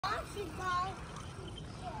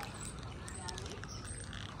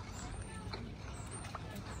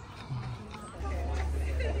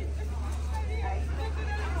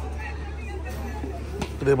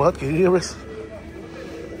Gede banget kayaknya, bros.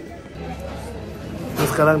 Nah,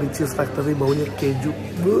 sekarang di Cheese Factory baunya keju.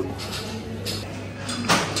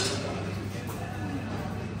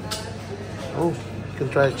 Oh, you can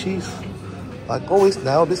try cheese. Like always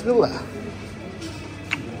now, bismillah.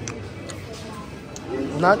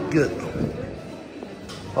 Not good.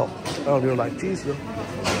 Oh, I don't really like cheese though.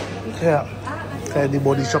 Kayak di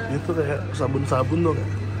body shop gitu, kayak sabun-sabun dong.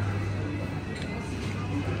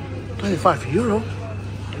 25 euro.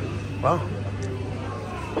 Wow.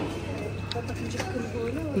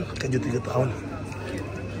 Keju 3 tahun.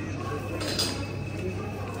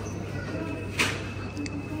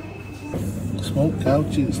 Smoked cow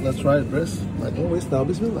cheese. That's right, bros. Like always now,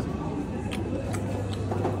 bismillah.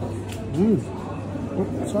 Oh,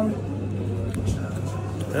 sorry.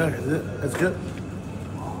 Yeah, it's good.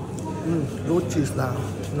 Goat cheese now.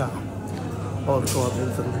 Oh, it's all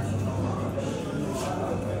instantly.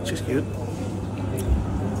 Cheese cute.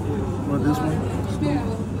 What this one?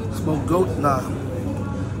 Smoked goat? Nah.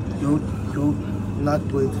 Goat. Not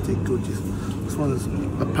going to take goat cheese. This one is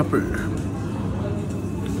a pepper.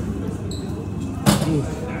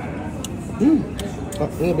 Oh,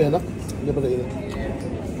 ini lebih enak daripada ini.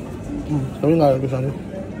 Tapi nggak ada pisangnya.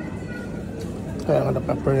 Kayak ada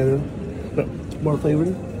peppernya gitu. More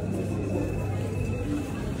flavor.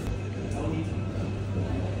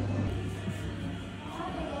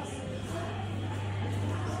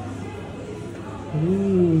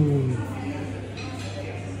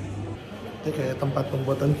 Ini kayak tempat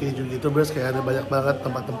pembuatan keju gitu, bros. Kayak ada banyak banget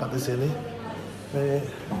tempat-tempat di sini. Kayak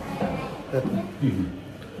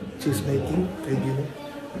cheese making kayak gini.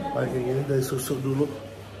 Kayak gini dari susu dulu.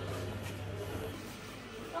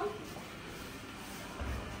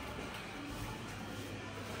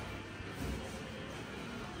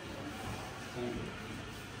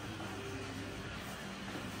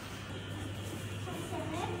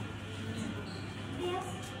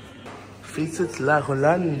 Visit La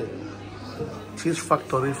Hollande Cheese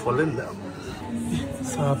Factory Volendam.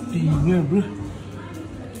 Sapinya, bro.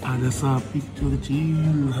 Ada sapi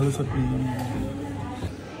kecil. Halo sapi.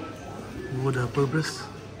 Udah dapet, bros.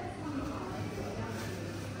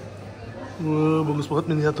 Wah, bagus banget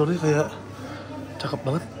miniaturnya, kayak cakep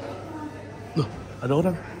banget. Loh, ada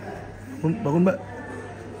orang. Bangun, mbak.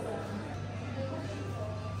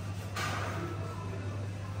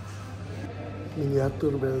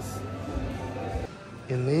 Miniatur, bros.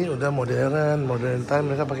 Ini udah modern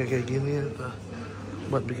time, mereka pakai kayak gini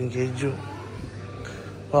buat bikin keju.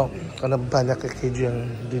 Wow, karena banyak keju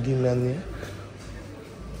yang di demandnya.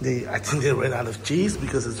 I think they ran out of cheese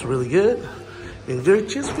because it's really good. Enjoy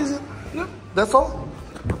cheese visit. No, that's all.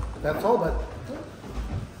 That's all, but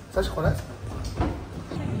saya suka.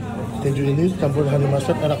 Keju ini campur honey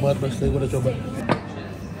mustard, enak banget, bros. Gue udah coba.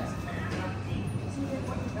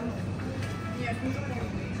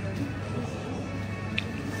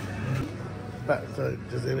 So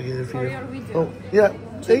just let me get it for you. Oh, yeah,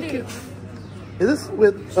 thank you. Is this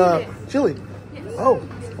with chili? Yes. Oh,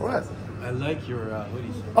 all right. I like your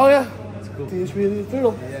hoodies. Oh, yeah. It's cool. Teenage Mutant Ninja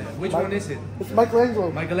Turtle. Yeah. Which one is it? It's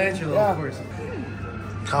Michelangelo. Michelangelo, Yeah. of course.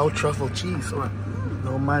 Cow truffle cheese. All right.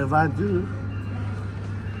 Don't mind if I do.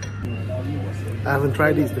 I haven't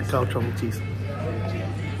tried these, the cow truffle cheese.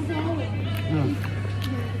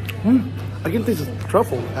 I can taste the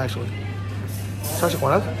truffle, actually. Sasha,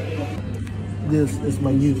 what? This is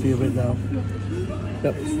my new favorite now.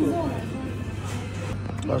 Yep.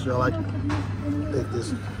 Also, I like take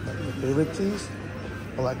this like my favorite cheese.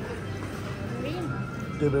 I like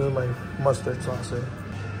dip it in my mustard sauce. You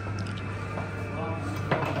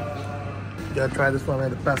gotta try this one. I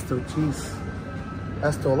had the pesto cheese.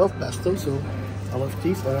 I still love pesto, so I love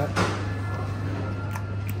cheese like that.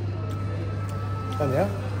 And yeah.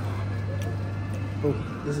 Oh,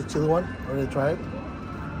 this is a chili one. Already tried.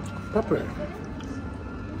 Pepper.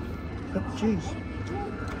 Pepper cheese.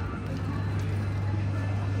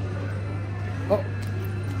 Oh,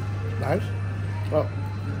 nice. Oh,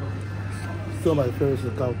 still my favorite is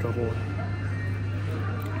the cow truffle one.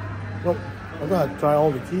 Oh, I'm gonna try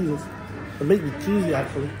all the cheeses. It makes me cheesy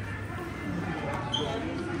actually.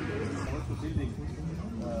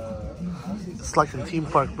 It's like a theme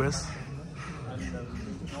park, bros.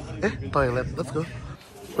 Toilet. Let's go.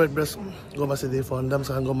 Right, bros, gue masih di Volendam,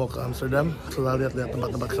 sekarang gue mau ke Amsterdam. Setelah lihat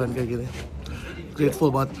tempat-tempat keren kayak gini. Grateful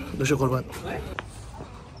banget, bersyukur banget.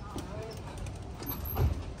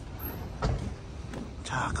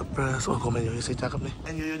 Cakep, bros. Oh, komen Yoyo sih cakep nih.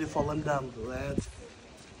 And Yoyo di Volendam. Let's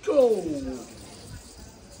go!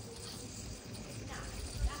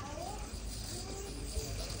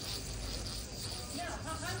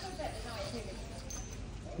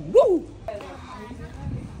 Woo!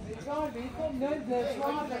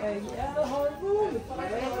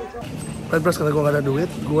 Right bros, karena gue gak ada duit,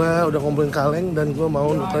 gue udah ngumpulin kaleng dan gue mau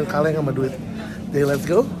nukerin kaleng sama duit. Jadi let's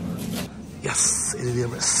go. Yes, ini dia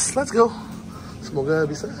bros. Let's go. Semoga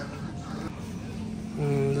bisa.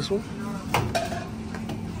 This one.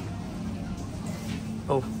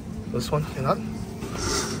 Oh, this one cannot.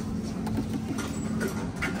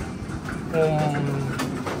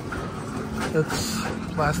 It's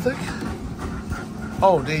plastic.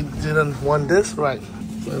 Oh, they didn't want this, right?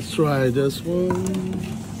 Let's try this one.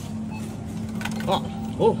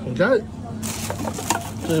 Oh, I got it.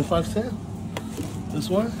 25 cents. This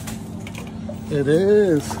one. It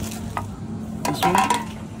is. This one.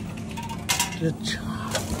 Good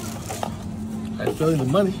job. I'm feeling the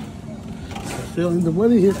money. I'm feeling the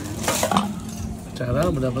money here. Cara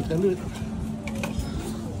mendapatkan duit.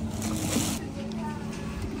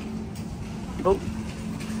 Oh.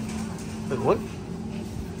 Wait, what?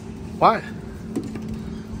 Why?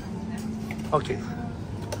 Okay.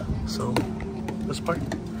 So, this part.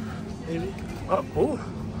 Maybe. Oh.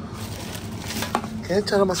 Kayaknya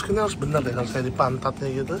cara masukinnya harus benar deh, harus kayak di pantatnya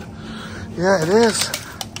gitu. Ya, it is.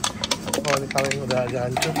 Oh, ini kaleng udah agak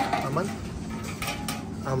hancur. Aman.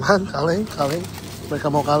 Aman, kaleng. Mereka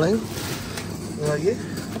mau kaleng. Ini lagi.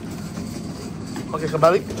 Oke,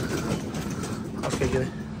 kebalik. Oke, gini.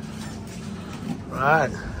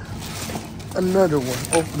 Right. Another one.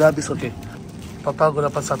 Oh, udah habis, oke. Total gue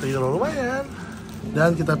dapat 1 euro, lumayan.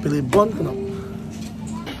 Dan kita pilih bond kenapa?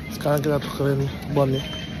 Sekarang kita tukerin bondnya.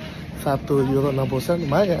 1 euro 60 sen,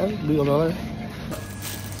 lumayan. Beli oleh-oleh.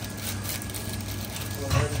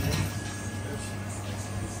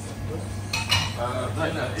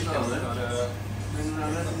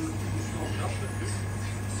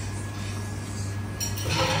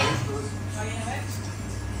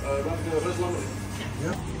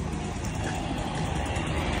 Yep.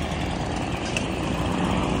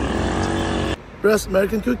 Bros,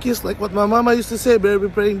 American cookies, like what my mama used to say, better be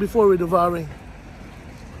praying before we're devouring.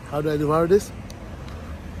 How do I devour this?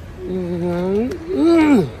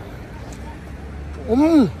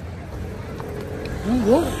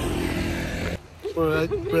 Alright,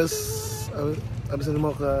 Bros, abis ini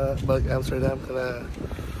mau balik Amsterdam karena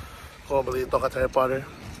mau beli tongkat Harry Potter.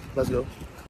 Let's go.